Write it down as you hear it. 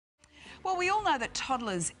Well, we all know that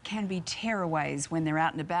toddlers can be tearaways when they're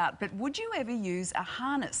out and about, but would you ever use a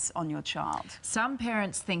harness on your child? Some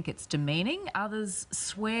parents think it's demeaning, others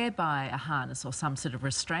swear by a harness or some sort of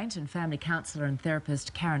restraint, and family counsellor and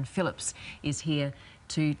therapist Karen Phillips is here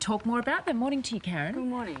to talk more about them. Morning to you, Karen. Good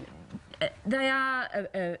morning. They are,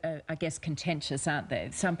 I guess, contentious, aren't they?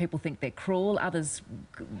 Some people think they're cruel, others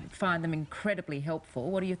find them incredibly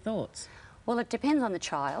helpful. What are your thoughts? Well, it depends on the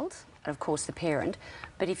child, and of course the parent,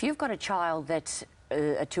 but if you've got a child that's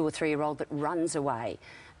a 2 or 3 year old that runs away,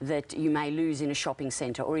 that you may lose in a shopping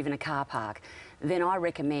centre or even a car park, then I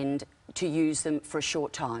recommend to use them for a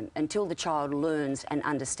short time until the child learns and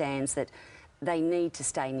understands that they need to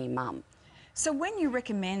stay near mum. So when you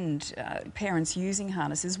recommend parents using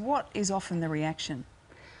harnesses, what is often the reaction?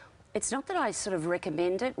 It's not that I sort of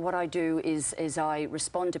recommend it. What I do is I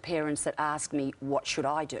respond to parents that ask me, what should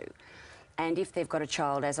I do? And if they've got a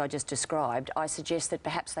child, as I just described, I suggest that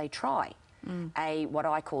perhaps they try what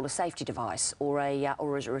I call a safety device or a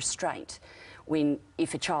restraint.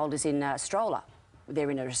 If a child is in a stroller,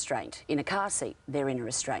 they're in a restraint. In a car seat, they're in a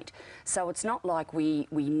restraint. So it's not like we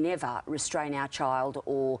never restrain our child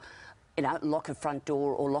or lock a front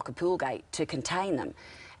door or lock a pool gate to contain them.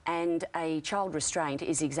 And a child restraint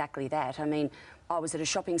is exactly that. I mean, I was at a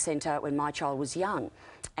shopping centre when my child was young,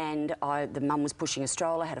 and the mum was pushing a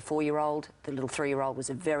stroller, had a 4-year-old. The little 3-year-old was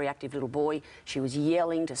a very active little boy. She was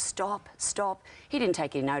yelling to stop, stop. He didn't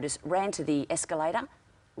take any notice, ran to the escalator,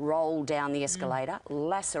 rolled down the escalator,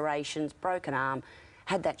 lacerations, broken arm.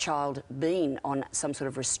 Had that child been on some sort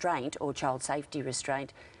of restraint or child safety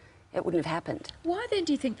restraint, it wouldn't have happened. Why then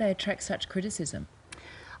do you think they attract such criticism?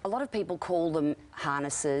 A lot of people call them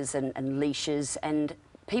harnesses and leashes, and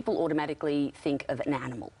people automatically think of an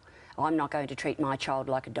animal. I'm not going to treat my child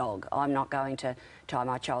like a dog. I'm not going to tie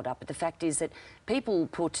my child up. But the fact is that people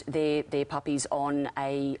put their puppies on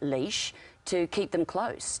a leash to keep them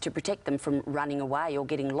close, to protect them from running away or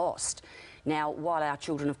getting lost. Now, while our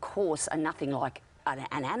children, of course, are nothing like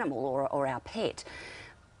an animal or our pet,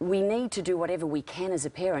 we need to do whatever we can as a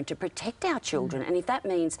parent to protect our children. And if that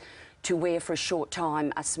means to wear for a short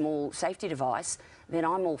time a small safety device, then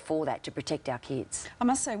I'm all for that, to protect our kids. I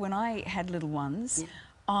must say, when I had little ones,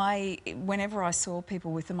 whenever I saw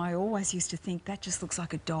people with them, I always used to think that just looks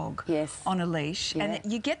like a dog on a leash. Yeah.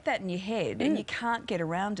 And you get that in your head and you can't get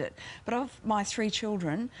around it. But of my 3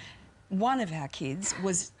 children, one of our kids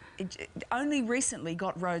only recently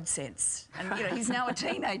got road sense, and he's now a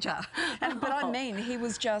teenager. But I mean, he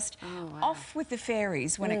was just off with the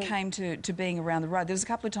fairies when it came to being around the road. There was a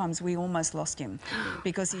couple of times we almost lost him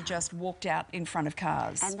because he just walked out in front of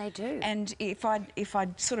cars. And they do. And if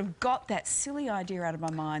I'd sort of got that silly idea out of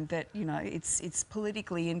my mind that it's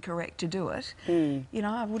politically incorrect to do it,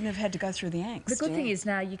 I wouldn't have had to go through the angst. The good thing is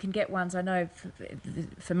now you can get ones, I know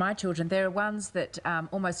for my children, there are ones that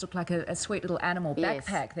almost look like a sweet little animal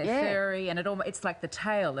backpack. They're furry, and it's like the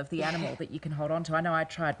tail of the animal that you can hold on to. I know I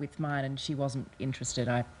tried with mine and she wasn't interested.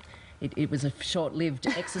 It was a short-lived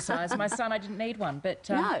exercise. My son, I didn't need one. But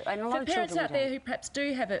no, and a lot for of parents out there don't. who perhaps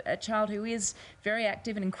do have a child who is very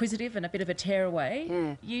active and inquisitive and a bit of a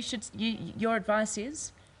tearaway, your advice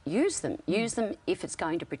is? Use them. Use them if it's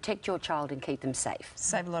going to protect your child and keep them safe.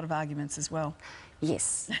 Save a lot of arguments as well.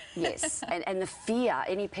 Yes, yes. and the fear,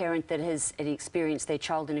 any parent that has experienced their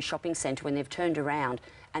child in a shopping centre when they've turned around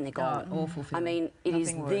and they're gone. Awful feeling. I mean, it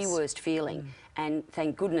is the worst feeling. And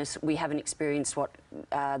thank goodness we haven't experienced what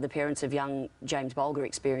the parents of young James Bolger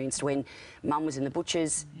experienced when mum was in the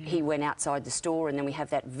butcher's, he went outside the store, and then we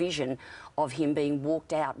have that vision of him being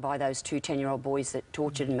walked out by those 2 10-year-old boys that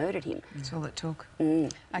tortured and murdered him. That's all it took.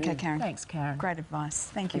 Okay, Karen. Thanks, Karen. Great advice.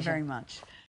 Thank you very much.